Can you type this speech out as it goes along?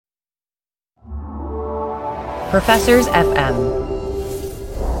Professors FM.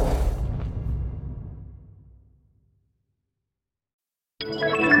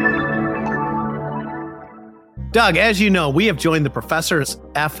 Doug, as you know, we have joined the Professors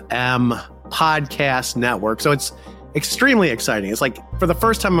FM podcast network. So it's extremely exciting. It's like, for the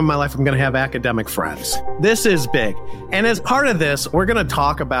first time in my life, I'm going to have academic friends. This is big. And as part of this, we're going to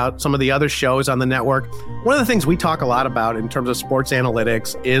talk about some of the other shows on the network. One of the things we talk a lot about in terms of sports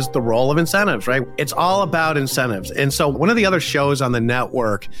analytics is the role of incentives, right? It's all about incentives. And so one of the other shows on the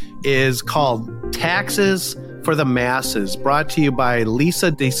network is called Taxes for the Masses, brought to you by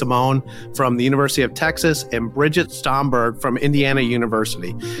Lisa DeSimone from the University of Texas and Bridget Stomberg from Indiana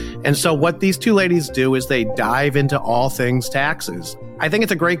University. And so what these two ladies do is they dive into all things taxes. I think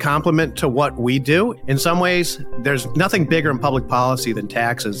it's a great compliment to what we do. In some ways, there's nothing bigger in public policy than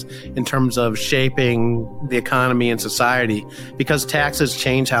taxes in terms of shaping the economy and society, because taxes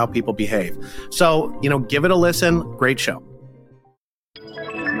change how people behave. So, give it a listen. Great show.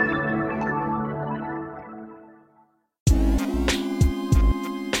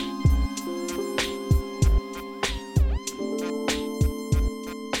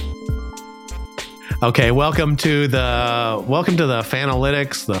 Okay, welcome to the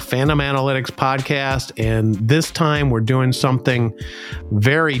Fanalytics, the Phantom Analytics podcast, and this time we're doing something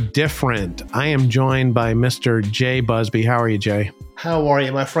very different. I am joined by Mr. Jay Busbee. How are you, Jay? How are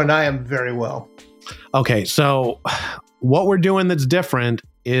you, my friend? I am very well. Okay, so what we're doing that's different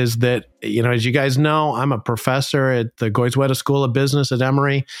is that, as you guys know, I'm a professor at the Goizueta School of Business at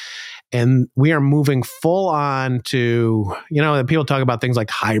Emory. And we are moving full on to, people talk about things like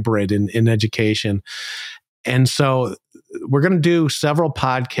hybrid in education. And so we're going to do several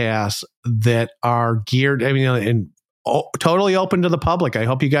podcasts that are geared, and totally open to the public. I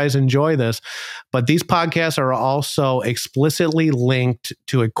hope you guys enjoy this. But these podcasts are also explicitly linked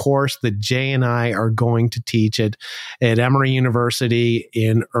to a course that Jay and I are going to teach at Emory University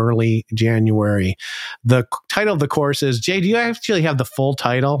in early January. The title of the course is, Jay, do you actually have the full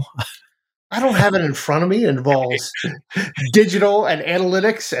title? I don't have it in front of me. It involves digital and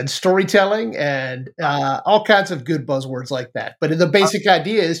analytics and storytelling and all kinds of good buzzwords like that. But the basic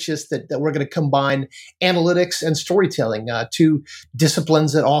idea is just that we're going to combine analytics and storytelling, two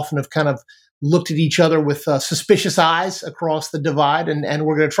disciplines that often have kind of looked at each other with suspicious eyes across the divide. And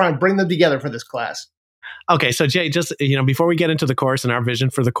we're going to try and bring them together for this class. Okay, so Jay, just before we get into the course and our vision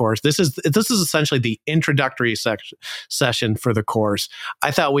for the course, this is essentially the introductory session for the course.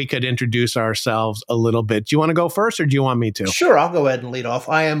 I thought we could introduce ourselves a little bit. Do you want to go first, or do you want me to? Sure, I'll go ahead and lead off.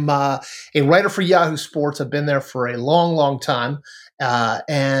 I am a writer for Yahoo Sports. I've been there for a long, long time.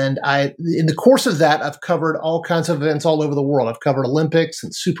 And in the course of that, I've covered all kinds of events all over the world. I've covered Olympics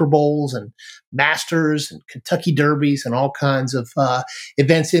and Super Bowls and Masters and Kentucky Derbies and all kinds of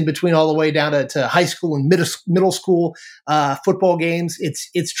events in between, all the way down to high school and middle school football games.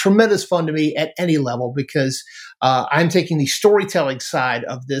 It's tremendous fun to me at any level, because I'm taking the storytelling side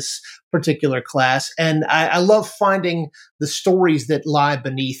of this particular class. And I love finding the stories that lie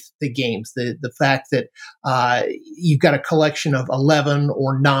beneath the games. The fact that you've got a collection of 11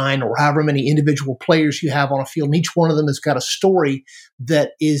 or 9 or however many individual players you have on a field, and each one of them has got a story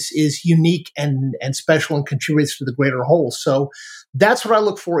that is unique and special and contributes to the greater whole. So that's what I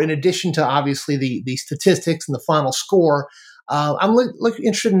look for, in addition to obviously the statistics and the final score. I'm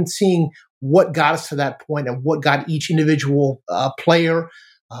interested in seeing what got us to that point and what got each individual player,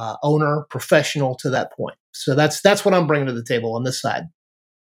 owner, professional to that point. So that's what I'm bringing to the table on this side.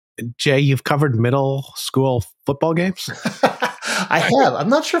 Jay, you've covered middle school football games? I have. I'm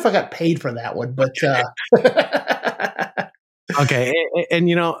not sure if I got paid for that one, but okay. And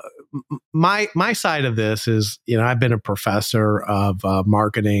my side of this is, I've been a professor of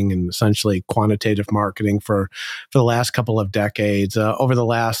marketing and essentially quantitative marketing for the last couple of decades. Over the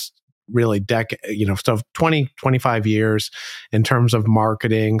last really so 20, 25 years in terms of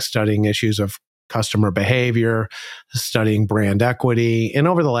marketing, studying issues of customer behavior, studying brand equity. And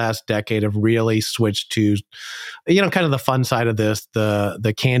over the last decade, I've really switched to, kind of the fun side of this,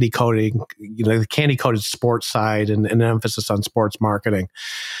 the candy coating, the candy coated sports side and an emphasis on sports marketing.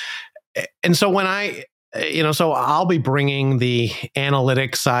 And so when so I'll be bringing the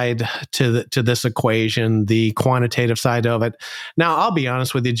analytics side to this equation, the quantitative side of it. Now, I'll be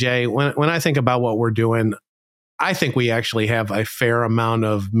honest with you, Jay, when I think about what we're doing, I think we actually have a fair amount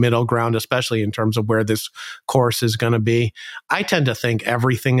of middle ground, especially in terms of where this course is going to be. I tend to think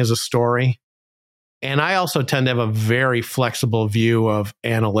everything is a story. And I also tend to have a very flexible view of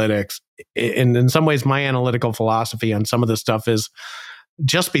analytics. And in some ways, my analytical philosophy on some of this stuff is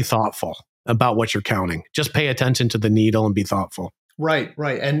just be thoughtful about what you're counting. Just pay attention to the needle and be thoughtful. Right,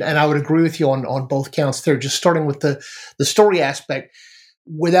 right. And I would agree with you on both counts there. Just starting with the story aspect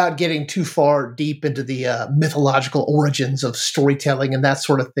without getting too far deep into the mythological origins of storytelling and that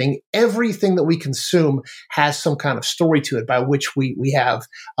sort of thing. Everything that we consume has some kind of story to it, by which we have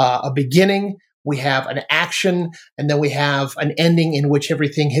a beginning, we have an action, and then we have an ending in which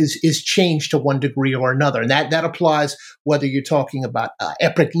everything is changed to one degree or another. And that applies whether you're talking about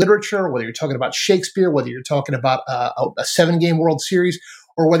epic literature, whether you're talking about Shakespeare, whether you're talking about a 7-game World Series,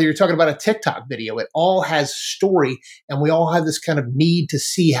 or whether you're talking about a TikTok video. It all has story, and we all have this kind of need to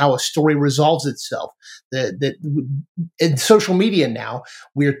see how a story resolves itself. In social media now,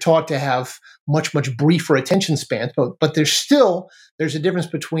 we're taught to have much briefer attention spans, but there's a difference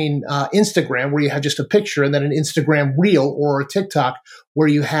between Instagram, where you have just a picture, and then an Instagram reel or a TikTok where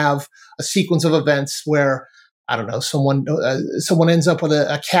you have a sequence of events where, I don't know, someone ends up with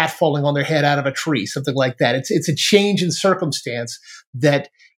a cat falling on their head out of a tree, something like that. It's a change in circumstance that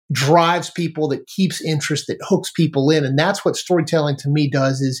drives people, that keeps interest, that hooks people in. And that's what storytelling to me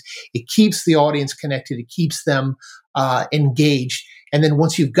does, is it keeps the audience connected. It keeps them engaged. And then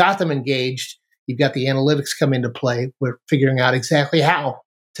once you've got them engaged, you've got the analytics come into play. We're figuring out exactly how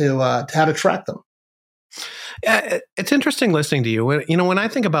to track them. Yeah, it's interesting listening to you. When I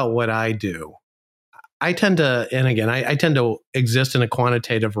think about what I do, I tend to, and again, I tend to exist in a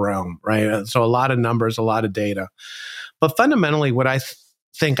quantitative realm, right? So a lot of numbers, a lot of data. But fundamentally, what I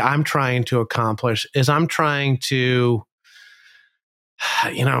think I'm trying to accomplish is I'm trying to,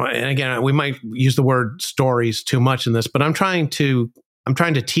 and again, we might use the word stories too much in this, but I'm trying to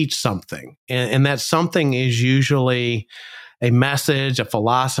teach something. And that something is usually a message, a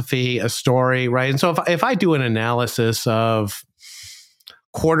philosophy, a story, right? And so if I do an analysis of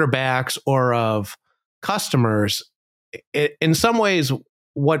quarterbacks or of customers, in some ways,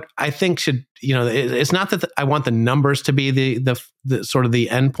 what I think should, it's not that I want the numbers to be the sort of the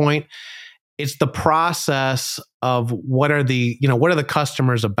end point. It's the process of what are the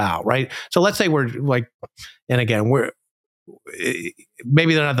customers about, right? So let's say we're like, and again,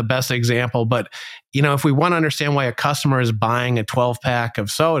 maybe they're not the best example, but if we want to understand why a customer is buying a 12-pack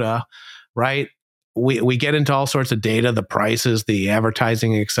of soda, right? We get into all sorts of data, the prices, the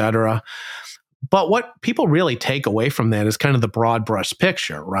advertising, et cetera. But what people really take away from that is kind of the broad brush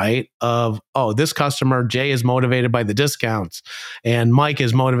picture, right? Of, this customer, Jay, is motivated by the discounts, and Mike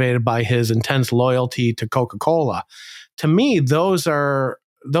is motivated by his intense loyalty to Coca-Cola. To me, those are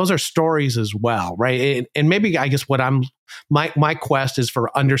stories as well, right? And maybe, I guess, my quest is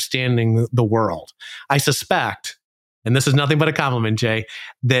for understanding the world. I suspect, and this is nothing but a compliment, Jay,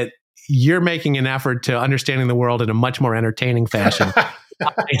 that you're making an effort to understanding the world in a much more entertaining fashion.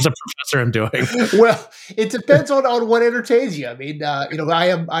 As a professor, I'm doing. Well, it depends on what entertains you. I mean,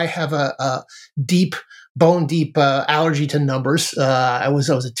 I have a bone deep allergy to numbers. I was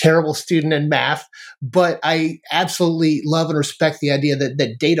a terrible student in math, but I absolutely love and respect the idea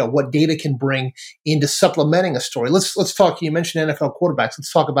that what data can bring into supplementing a story. Let's talk. You mentioned NFL quarterbacks.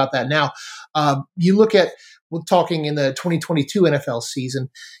 Let's talk about that now. We're talking in the 2022 NFL season.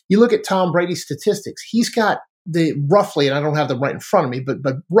 You look at Tom Brady's statistics. He's got roughly, and I don't have them right in front of me,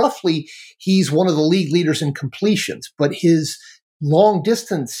 but roughly he's one of the league leaders in completions, but his long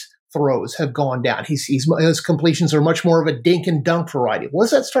distance throws have gone down. His completions are much more of a dink and dunk variety. What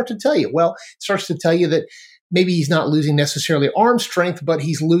does that start to tell you? Well, it starts to tell you that maybe he's not losing necessarily arm strength, but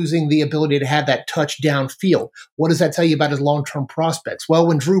he's losing the ability to have that touch downfield. What does that tell you about his long-term prospects? Well,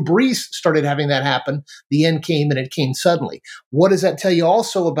 when Drew Brees started having that happen, the end came, and it came suddenly. What does that tell you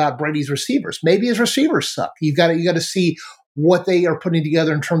also about Brady's receivers? Maybe his receivers suck. You got to see what they are putting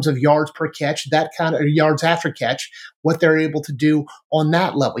together in terms of yards per catch, that kind of yards after catch, what they're able to do on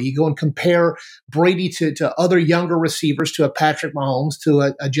that level. You go and compare Brady to other younger receivers, to a Patrick Mahomes,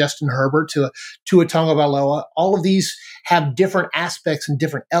 to a Justin Herbert, to a Tagovailoa. All of these have different aspects and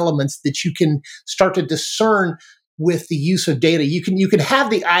different elements that you can start to discern with the use of data. You can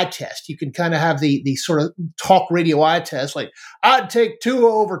have the eye test. You can kind of have the sort of talk radio eye test, like, I'd take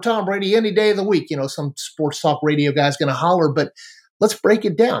Tua over Tom Brady any day of the week. Some sports talk radio guy's going to holler, but let's break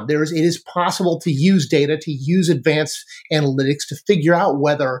it down. It is possible to use data, to use advanced analytics to figure out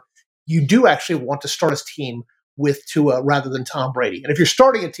whether you do actually want to start a team with Tua rather than Tom Brady. And if you're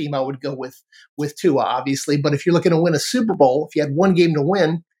starting a team, I would go with Tua, obviously. But if you're looking to win a Super Bowl, if you had one game to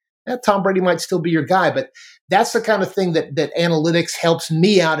win, Tom Brady might still be your guy. But that's the kind of thing that analytics helps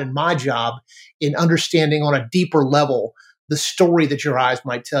me out in my job, in understanding on a deeper level the story that your eyes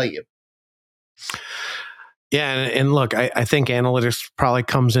might tell you. Yeah, and look, I think analytics probably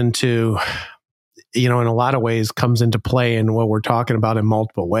comes into in a lot of ways comes into play in what we're talking about in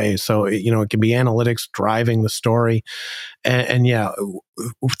multiple ways. So, it can be analytics driving the story. And yeah,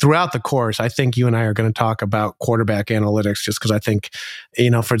 throughout the course, I think you and I are going to talk about quarterback analytics, just because I think,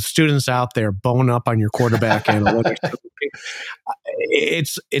 for students out there, bone up on your quarterback analytics.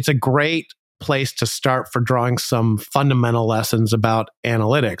 It's a great place to start for drawing some fundamental lessons about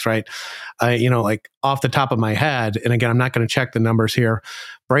analytics, right? Like off the top of my head, and again, I'm not going to check the numbers here.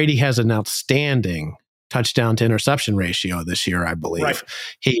 Brady has an outstanding touchdown to interception ratio this year, I believe. Right.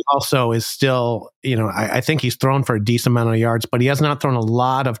 He also is still, I think he's thrown for a decent amount of yards, but he has not thrown a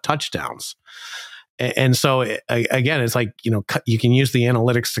lot of touchdowns. And so again, it's like, you can use the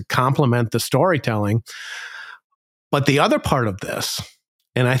analytics to complement the storytelling. But the other part of this,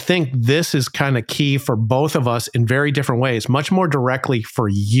 and I think this is kind of key for both of us in very different ways, much more directly for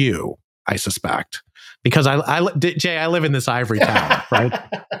you, I suspect, because Jay, I live in this ivory tower, right?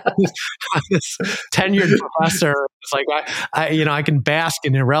 This tenured professor, it's like I can bask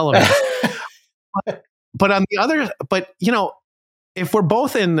in irrelevance. But on the other, if we're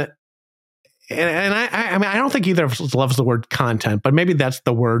both in, and I don't think either of us loves the word content, but maybe that's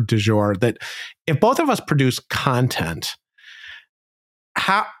the word du jour. That if both of us produce content,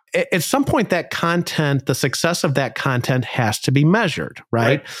 how at some point that content, the success of that content has to be measured,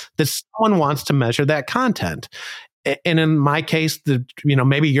 right? That someone wants to measure that content. And in my case,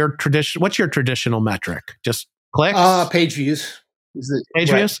 maybe your tradition. What's your traditional metric? Just clicks, page views. Page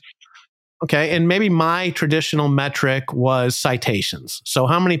views. Okay, and maybe my traditional metric was citations. So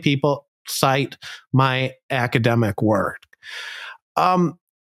how many people cite my academic work?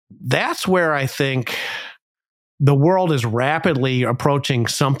 That's where I think the world is rapidly approaching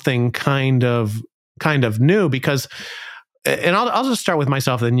something kind of new, because, and I'll just start with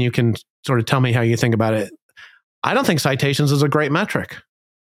myself, then you can sort of tell me how you think about it. I don't think citations is a great metric.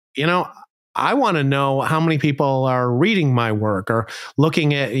 I want to know how many people are reading my work or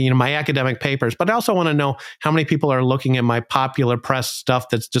looking at, my academic papers, but I also want to know how many people are looking at my popular press stuff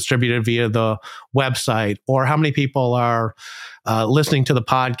that's distributed via the website, or how many people are listening to the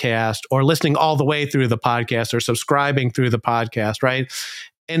podcast, or listening all the way through the podcast, or subscribing through the podcast, right?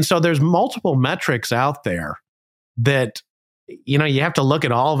 And so there's multiple metrics out there that, you have to look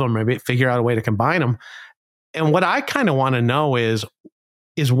at all of them, maybe figure out a way to combine them. And what I kind of want to know is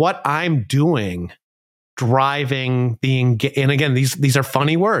what I'm doing driving and again, these are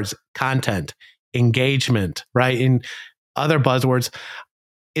funny words: content, engagement, right? And other buzzwords.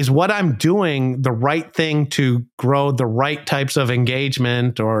 Is what I'm doing the right thing to grow the right types of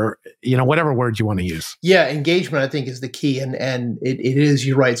engagement, or, whatever word you want to use? Yeah, engagement, I think, is the key. And it is,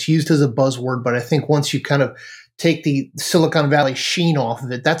 you're right, it's used as a buzzword, but I think once you kind of take the Silicon Valley sheen off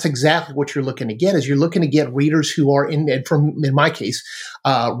of it, that's exactly what you're looking to get. Is you're looking to get readers who are in my case,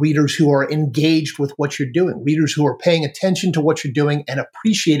 readers who are engaged with what you're doing, readers who are paying attention to what you're doing and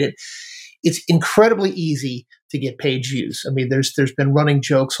appreciate it. It's incredibly easy to get page views. I mean, there's been running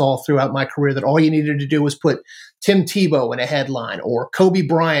jokes all throughout my career that all you needed to do was put Tim Tebow in a headline, or Kobe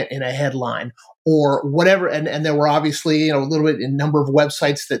Bryant in a headline, or whatever. And there were obviously, a little bit in number of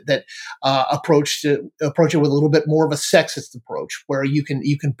websites that approach it with a little bit more of a sexist approach, where you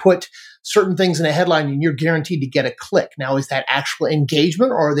can put certain things in a headline and you're guaranteed to get a click. Now, is that actual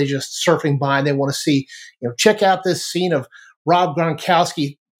engagement, or are they just surfing by and they want to see, check out this scene of Rob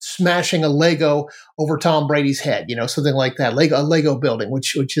Gronkowski smashing a Lego over Tom Brady's head, something like that, a Lego building,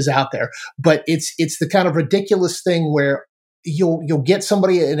 which is out there. But it's the kind of ridiculous thing where you'll get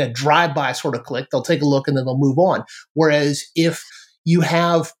somebody in a drive-by sort of click, they'll take a look and then they'll move on. Whereas if you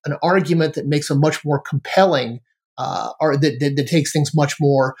have an argument that makes a much more compelling, or that takes things much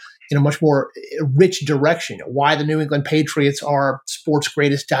more in a much more rich direction, why the New England Patriots are sports'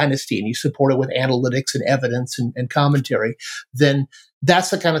 greatest dynasty, and you support it with analytics and evidence and commentary, then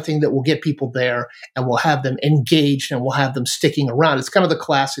that's the kind of thing that will get people there and will have them engaged and will have them sticking around. It's kind of the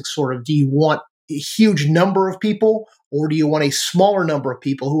classic sort of, do you want a huge number of people, or do you want a smaller number of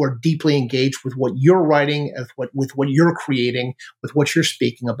people who are deeply engaged with what you're writing, with what you're creating, with what you're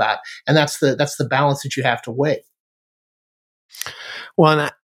speaking about? And that's the balance that you have to weigh.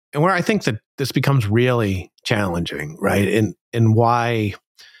 Well, and where I think that this becomes really challenging, right? And why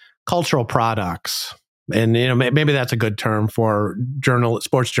cultural products, and maybe that's a good term for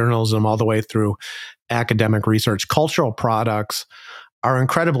sports journalism all the way through academic research. Cultural products are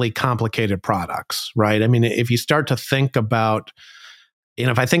incredibly complicated products, right? I mean, if you start to think about,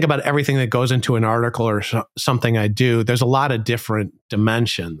 if I think about everything that goes into an article or something I do, there's a lot of different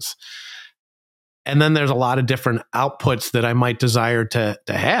dimensions. And then there's a lot of different outputs that I might desire to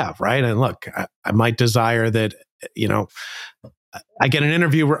have, right? And look, I might desire that, I get an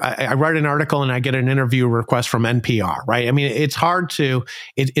interview. I write an article and I get an interview request from NPR, right? I mean, it's hard to,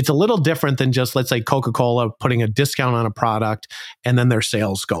 it's a little different than just, let's say, Coca-Cola putting a discount on a product and then their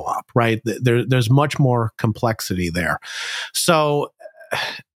sales go up, right? There's much more complexity there. So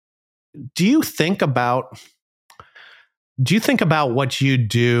do you think about what you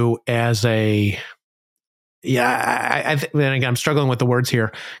do as a, and again, I'm struggling with the words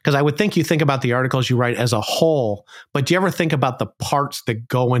here because I would think you think about the articles you write as a whole, but do you ever think about the parts that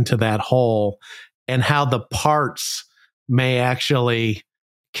go into that whole and how the parts may actually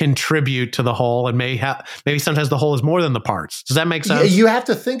contribute to the whole, and maybe sometimes the whole is more than the parts? Does that make sense? You have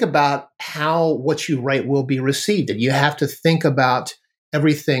to think about how what you write will be received, and you have to think about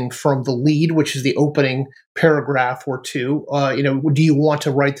everything from the lead, which is the opening paragraph or two. Do you want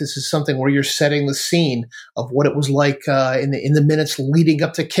to write this as something where you're setting the scene of what it was like in the minutes leading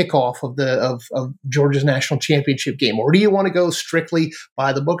up to kickoff of Georgia's national championship game, or do you want to go strictly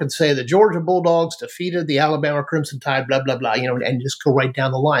by the book and say the Georgia Bulldogs defeated the Alabama Crimson Tide, blah blah blah, and just go right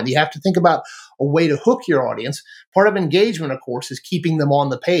down the line? You have to think about a way to hook your audience. Part of engagement, of course, is keeping them on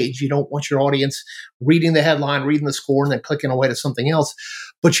the page. You don't want your audience reading the headline, reading the score, and then clicking away to something else.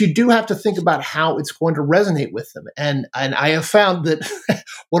 But you do have to think about how it's going to resonate with them. And I have found that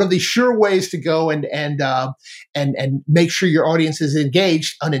one of the sure ways to go and make sure your audience is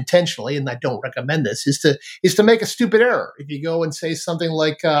engaged unintentionally, and I don't recommend this, is to make a stupid error. If you go and say something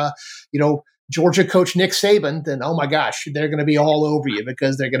like, Georgia coach Nick Saban, then oh my gosh, they're going to be all over you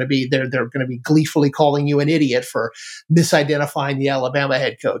because they're going to be gleefully calling you an idiot for misidentifying the Alabama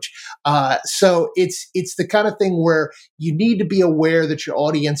head coach. So it's the kind of thing where you need to be aware that your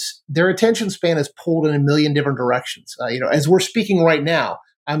audience, their attention span is pulled in a million different directions. As we're speaking right now,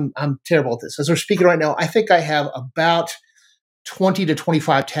 I'm terrible at this. As we're speaking right now, I think I have about 20 to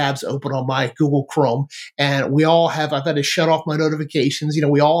 25 tabs open on my Google Chrome. And I've had to shut off my notifications.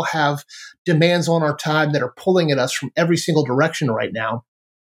 We all have demands on our time that are pulling at us from every single direction right now.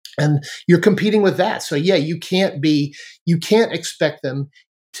 And you're competing with that. So yeah, you can't expect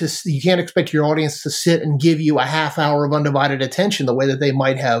your audience to sit and give you a half hour of undivided attention the way that they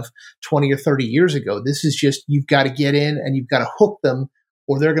might have 20 or 30 years ago. This is just, you've got to get in and you've got to hook them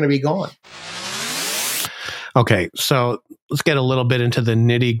or they're going to be gone. Okay, so let's get a little bit into the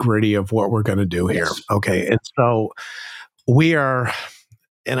nitty gritty of what we're going to do here. Yes. Okay, and so we are,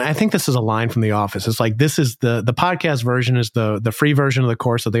 and I think this is a line from The Office. It's like, this is the podcast version is the free version of the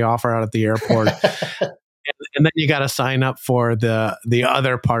course that they offer out at the airport. And then you got to sign up for the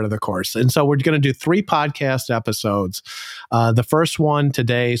other part of the course. And so we're going to do 3 podcast episodes. The first one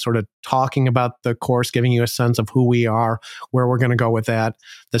today, sort of talking about the course, giving you a sense of who we are, where we're going to go with that.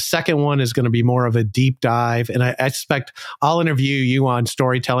 The second one is going to be more of a deep dive. And I expect I'll interview you on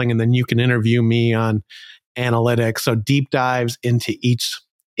storytelling, and then you can interview me on analytics. So deep dives into each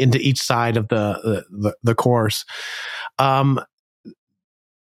side of the course.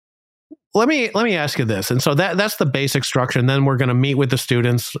 Let me ask you this. And so that's the basic structure. And then we're going to meet with the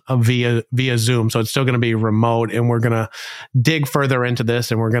students via Zoom. So it's still going to be remote, and we're going to dig further into this.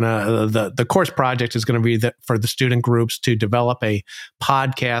 And we're going to, the course project is going to be for the student groups to develop a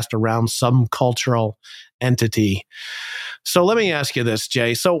podcast around some cultural entity. So let me ask you this,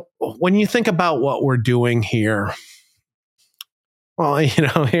 Jay. So when you think about what we're doing here, well,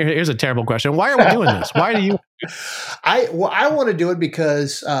 here's a terrible question. Why are we doing this? Why do you? I want to do it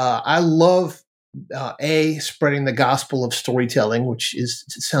because I love spreading the gospel of storytelling, which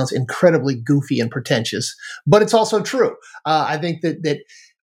sounds incredibly goofy and pretentious, but it's also true. I think that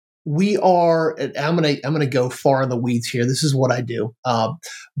we are. I'm gonna go far in the weeds here. This is what I do,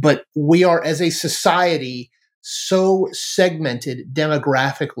 but we are, as a society, so segmented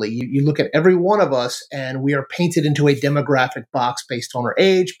demographically. You look at every one of us, and we are painted into a demographic box based on our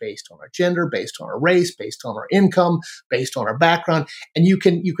age, based on our gender, based on our race, based on our income, based on our background, and you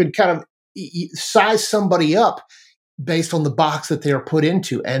can kind of size somebody up based on the box that they are put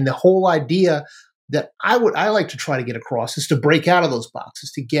into. And the whole idea that I like to try to get across is to break out of those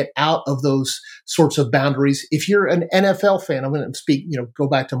boxes, to get out of those sorts of boundaries. If you're an NFL fan, I'm going to speak, go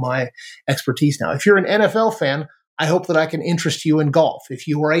back to my expertise now. If you're an NFL fan, I hope that I can interest you in golf. If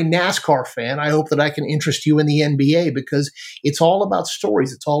you are a NASCAR fan, I hope that I can interest you in the NBA, because it's all about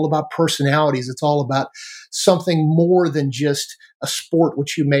stories. It's all about personalities. It's all about something more than just a sport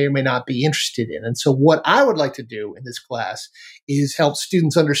which you may or may not be interested in. And so what I would like to do in this class is help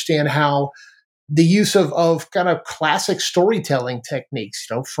students understand how the use of kind of classic storytelling techniques,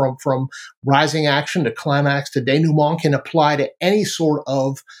 from rising action to climax to denouement, can apply to any sort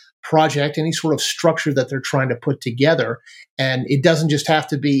of project, any sort of structure that they're trying to put together. And it doesn't just have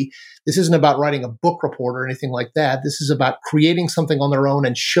to be, this isn't about writing a book report or anything like that. This is about creating something on their own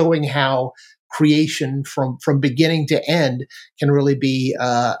and showing how creation from beginning to end can really be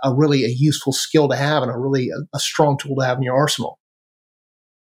a useful skill to have, and a strong tool to have in your arsenal.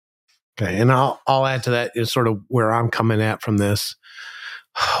 Okay, and I'll add to that is sort of where I'm coming at from this.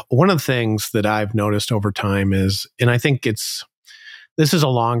 One of the things that I've noticed over time is, and I think this is a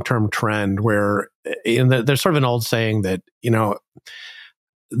long-term trend where there's sort of an old saying that,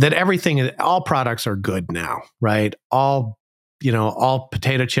 that all products are good now, right? All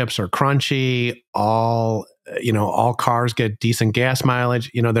potato chips are crunchy, all cars get decent gas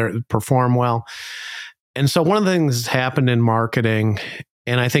mileage, they perform well. And so one of the things that's happened in marketing,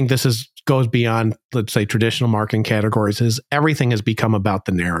 and I think this goes beyond, let's say, traditional marketing categories, is everything has become about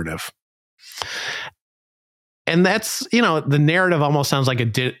the narrative. And that's, the narrative almost sounds like a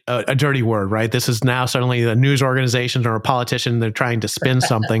dirty word, right? This is now suddenly a news organization or a politician, they're trying to spin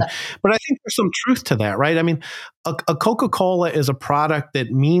something. But I think there's some truth to that, right? I mean, a Coca-Cola is a product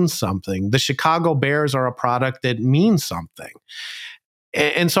that means something. The Chicago Bears are a product that means something.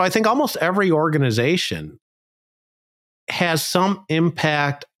 And so I think almost every organization has some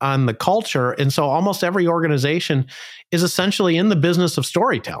impact on the culture. And so almost every organization is essentially in the business of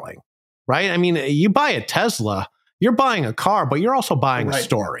storytelling. Right? I mean, you buy a Tesla, you're buying a car, but you're also buying a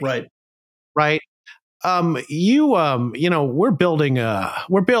story. Right. We're building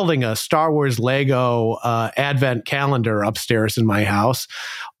a Star Wars Lego Advent calendar upstairs in my house.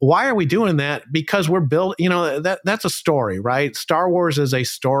 Why are we doing that? Because we're that's a story, right? Star Wars is a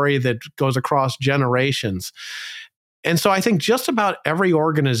story that goes across generations. And so I think just about every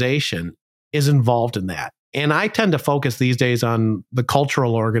organization is involved in that. And I tend to focus these days on the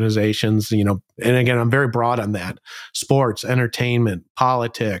cultural organizations, and again, I'm very broad on that: sports, entertainment,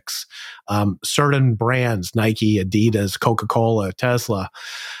 politics, certain brands, Nike, Adidas, Coca-Cola, Tesla.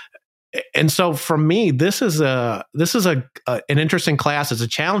 And so for me, this is an interesting class. It's a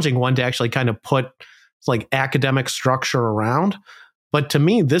challenging one to actually kind of put like academic structure around. But to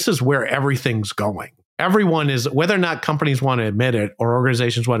me, this is where everything's going. Everyone is, whether or not companies want to admit it or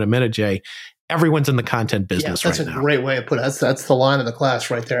organizations want to admit it, Jay, everyone's in the content business right now. That's a great way to put it. That's the line of the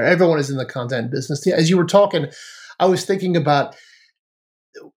class right there. Everyone is in the content business. As you were talking, I was thinking about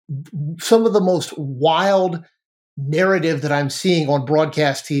some of the most wild narrative that I'm seeing on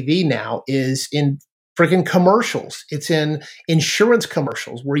broadcast TV now is in freaking commercials. It's in insurance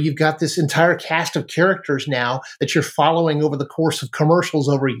commercials where you've got this entire cast of characters now that you're following over the course of commercials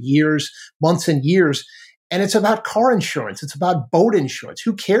over years, months and years. And it's about car insurance. It's about boat insurance.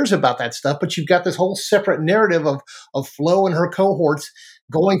 Who cares about that stuff? But you've got this whole separate narrative of Flo and her cohorts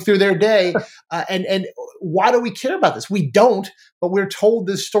going through their day. And why do we care about this? We don't, but we're told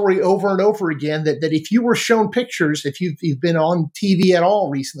this story over and over again that if you were shown pictures, if you've been on TV at all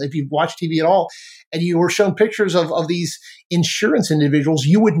recently, if you've watched TV at all, and you were shown pictures of these insurance individuals,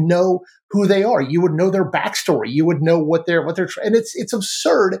 you would know who they are. You would know their backstory. You would know what they're and it's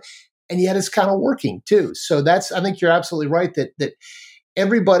absurd. And yet it's kind of working too. So I think you're absolutely right that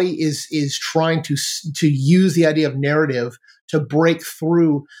everybody is trying to use the idea of narrative to break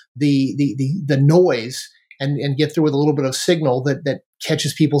through the noise and get through with a little bit of signal that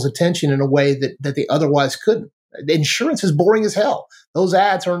catches people's attention in a way that they otherwise couldn't. Insurance is boring as hell. Those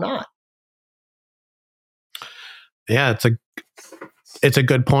ads are not. Yeah, it's a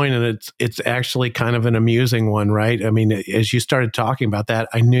good point, and it's actually kind of an amusing one, right? I mean, as you started talking about that,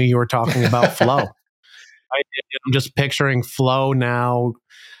 I knew you were talking about Flo. I'm just picturing Flo now.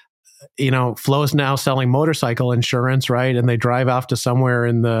 Flo's now selling motorcycle insurance, right? And they drive off to somewhere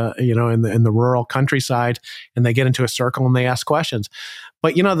in the in the rural countryside, and they get into a circle and they ask questions.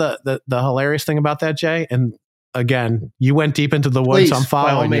 But the hilarious thing about that, Jay, and again, you went deep into the woods. Please, I'm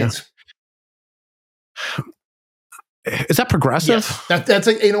following you. Is that progressive? Yes. That's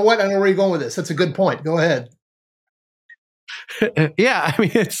you know what? I know where you're going with this. That's a good point. Go ahead. Yeah, I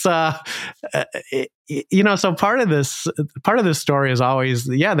mean, it's so part of this story is always,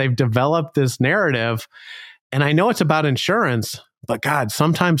 they've developed this narrative, and I know it's about insurance, but God,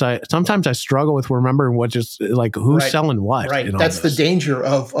 sometimes I struggle with remembering what just like who's selling what. Right. That's the danger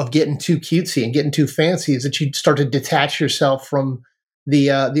of getting too cutesy and getting too fancy, is that you start to detach yourself from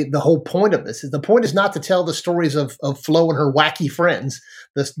the whole point of this. The point is not to tell the stories of Flo and her wacky friends.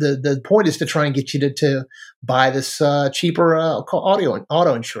 The point is to try and get you to buy this cheaper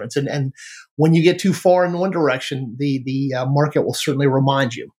auto insurance. And when you get too far in one direction, the market will certainly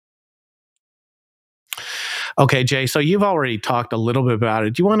remind you. Okay, Jay, so you've already talked a little bit about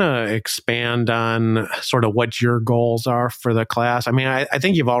it. Do you want to expand on sort of what your goals are for the class? I mean, I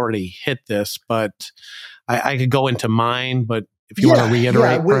think you've already hit this, but I could go into mine, but if you want to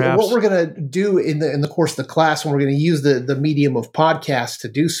reiterate, perhaps. What we're going to do in the course of the class, and we're going to use the medium of podcasts to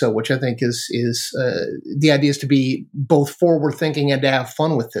do so, which I think is the idea is to be both forward thinking and to have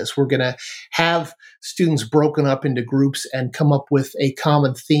fun with this. We're going to have students broken up into groups and come up with a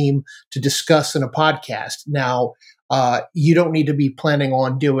common theme to discuss in a podcast. Now, you don't need to be planning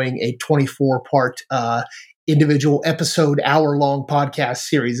on doing a 24-part individual episode, hour-long podcast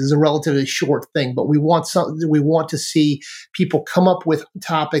series. Is a relatively short thing, but we want to see people come up with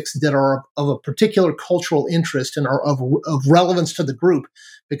topics that are of a particular cultural interest and are of relevance to the group.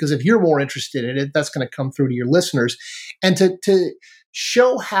 Because if you're more interested in it, that's going to come through to your listeners, and to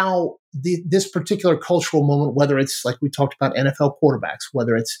show how this particular cultural moment, whether it's like we talked about NFL quarterbacks,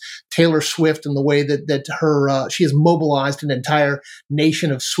 whether it's Taylor Swift and the way that she has mobilized an entire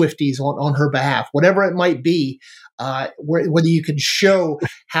nation of Swifties on her behalf, whatever it might be, whether you can show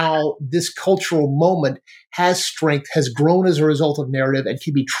how this cultural moment has strength, has grown as a result of narrative, and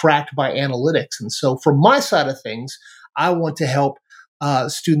can be tracked by analytics. And so from my side of things, I want to help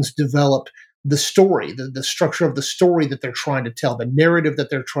students develop the story, the structure of the story that they're trying to tell, the narrative that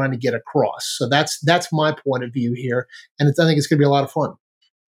they're trying to get across. So that's my point of view here, and I think it's going to be a lot of fun.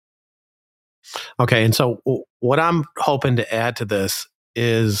 Okay, and so what I'm hoping to add to this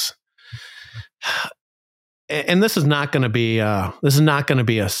is, and this is not going to be a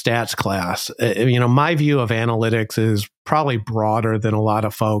stats class. My view of analytics is probably broader than a lot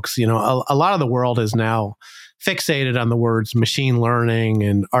of folks. A lot of the world is now fixated on the words machine learning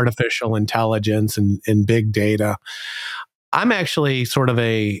and artificial intelligence and big data. I'm actually sort of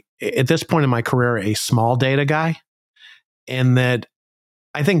at this point in my career, a small data guy, in that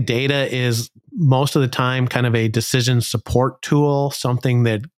I think data is most of the time kind of a decision support tool, something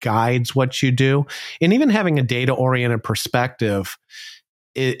that guides what you do. And even having a data-oriented perspective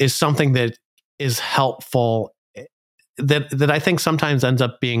is something that is helpful, that I think sometimes ends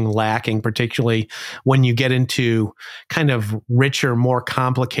up being lacking, particularly when you get into kind of richer, more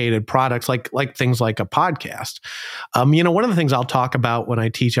complicated products like things like a podcast. One of the things I'll talk about when I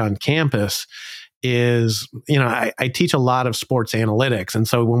teach on campus is, I teach a lot of sports analytics. And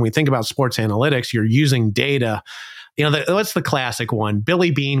so when we think about sports analytics, you're using data. What's the classic one?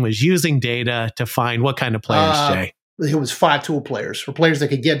 Billy Beane was using data to find what kind of players, Jay? It was 5-tool players, or players that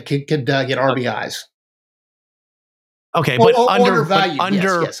could get RBIs. Okay, but undervalued.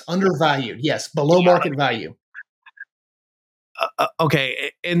 Yes, undervalued. Yes, below market value.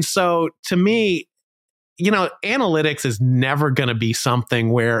 Okay, and so to me, analytics is never going to be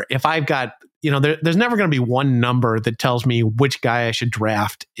something where if I've got, there's never going to be one number that tells me which guy I should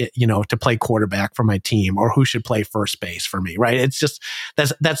draft, to play quarterback for my team, or who should play first base for me, right? It's just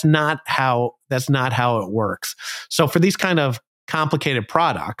that's not how it works. So for these kind of complicated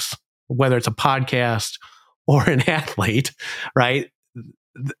products, whether it's a podcast or an athlete, right?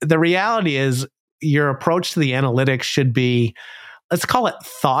 The reality is your approach to the analytics should be, let's call it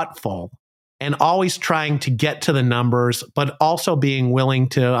thoughtful, and always trying to get to the numbers, but also being willing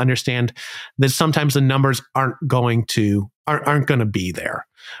to understand that sometimes the numbers aren't going to be there,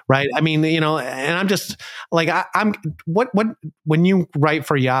 right? I mean, and I'm just like, I'm when you write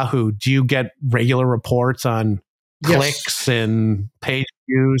for Yahoo, do you get regular reports on clicks and page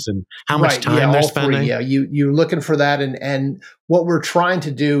views and how much time they're spending? You're looking for that, and what we're trying to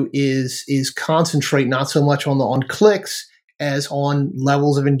do is concentrate not so much on clicks as on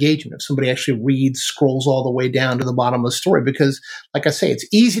levels of engagement. If somebody actually reads, scrolls all the way down to the bottom of the story, because like I say, it's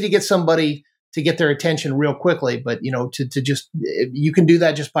easy to get somebody to get their attention real quickly, but to just, you can do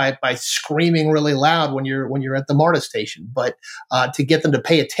that just by screaming really loud when you're at the MARTA station. But to get them to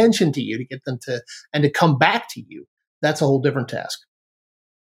pay attention to you, to get them to come back to you, that's a whole different task.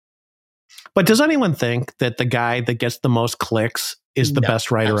 But does anyone think that the guy that gets the most clicks is the best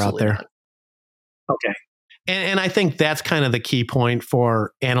writer out there? Not. Okay. And I think that's kind of the key point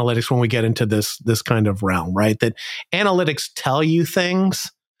for analytics when we get into this kind of realm, right? That analytics tell you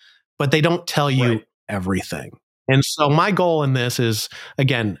things, but they don't tell you everything. And so my goal in this is,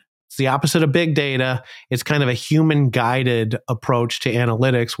 again, it's the opposite of big data. It's kind of a human-guided approach to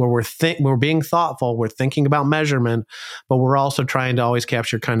analytics where we're being thoughtful, we're thinking about measurement, but we're also trying to always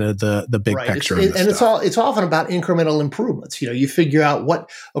capture kind of the big picture. It's often about incremental improvements. You figure out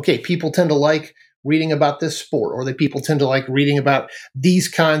people tend to like reading about this sport, or that people tend to like reading about these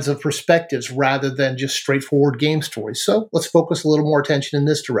kinds of perspectives rather than just straightforward game stories. So let's focus a little more attention in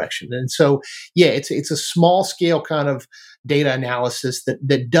this direction. And so, yeah, it's a small scale kind of data analysis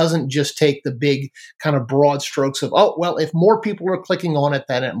that doesn't just take the big kind of broad strokes of, oh, well, if more people are clicking on it,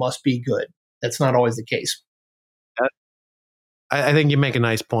 then it must be good. That's not always the case. I think you make a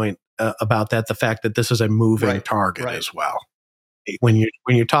nice point about that. The fact that this is a moving target as well. When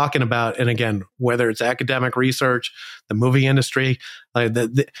you're talking about, and again, whether it's academic research, the movie industry,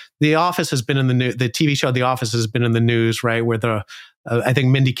 the Office has been in the news. The TV show The Office has been in the news, right? Where I think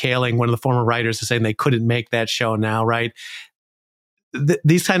Mindy Kaling, one of the former writers, is saying they couldn't make that show now, right?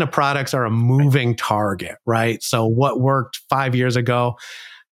 These kind of products are a moving target, right? So what worked 5 years ago,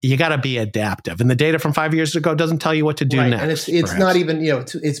 you got to be adaptive, and the data from 5 years ago doesn't tell you what to do next. And it's not even,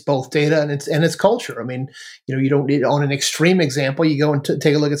 it's both data and it's culture. I mean, you don't need, on an extreme example, you go and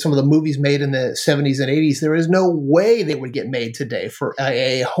take a look at some of the movies made in the 70s and 80s. There is no way they would get made today for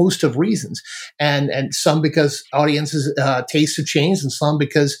a host of reasons, and some because audiences' tastes have changed, and some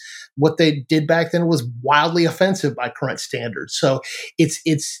because what they did back then was wildly offensive by current standards. So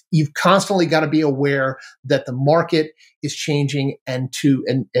you've constantly got to be aware that the market is changing, and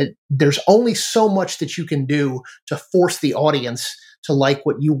there's only so much that you can do to force the audience to like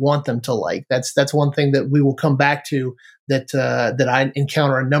what you want them to like. That's one thing that we will come back to that I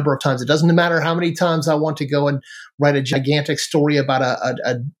encounter a number of times. It doesn't matter how many times I want to go and write a gigantic story about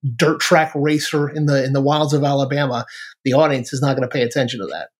a dirt track racer in the wilds of Alabama. The audience is not going to pay attention to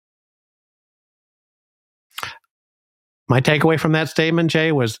that. My takeaway from that statement,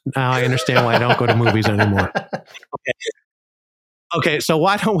 Jay, was now I understand why I don't go to movies anymore. Okay, so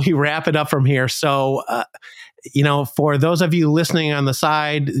why don't we wrap it up from here? So, for those of you listening on the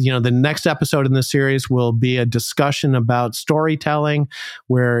side, the next episode in the series will be a discussion about storytelling,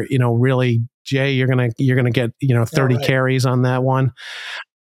 where really, Jay, you're gonna get 30 carries on that one.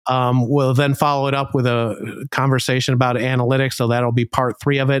 We'll then follow it up with a conversation about analytics. So that'll be part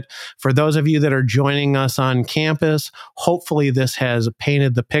 3 of it. For those of you that are joining us on campus, hopefully this has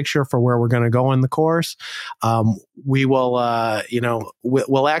painted the picture for where we're going to go in the course. We will,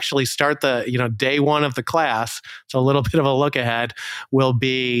 we'll actually start the, day 1 of the class. So a little bit of a look ahead will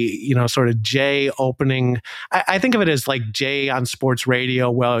be, sort of Jay opening. I think of it as like Jay on sports radio.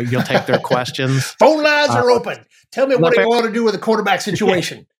 Well, you'll take their questions. Phone lines are open. Tell me what you want to do with a quarterback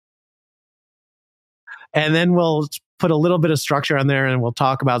situation. And then we'll put a little bit of structure on there, and we'll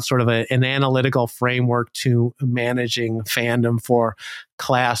talk about sort of an analytical framework to managing fandom for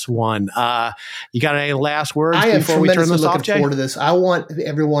Class 1. You got any last words before we turn this off, Jay? I am tremendously looking forward to this. I want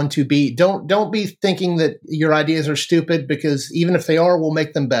everyone to be, don't be thinking that your ideas are stupid, because even if they are, we'll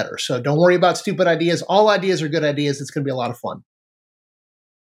make them better. So don't worry about stupid ideas. All ideas are good ideas. It's going to be a lot of fun.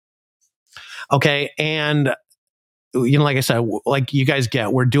 Okay. And, like I said, like you guys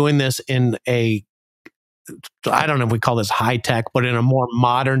get, we're doing this in I don't know if we call this high tech, but in a more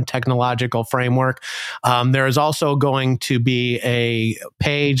modern technological framework. There is also going to be a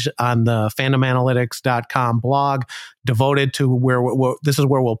page on the fandomanalytics.com blog devoted to where this is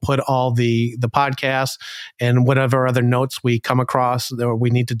where we'll put all the podcasts and whatever other notes we come across that we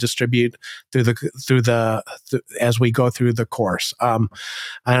need to distribute as we go through the course. And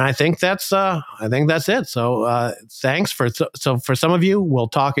I think that's it. So thanks for some of you, we'll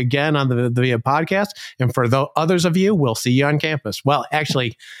talk again on the via podcast, and for the others of you, we'll see you on campus. Well,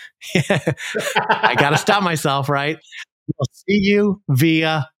 actually, I got to stop myself, right? We'll see you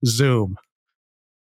via Zoom.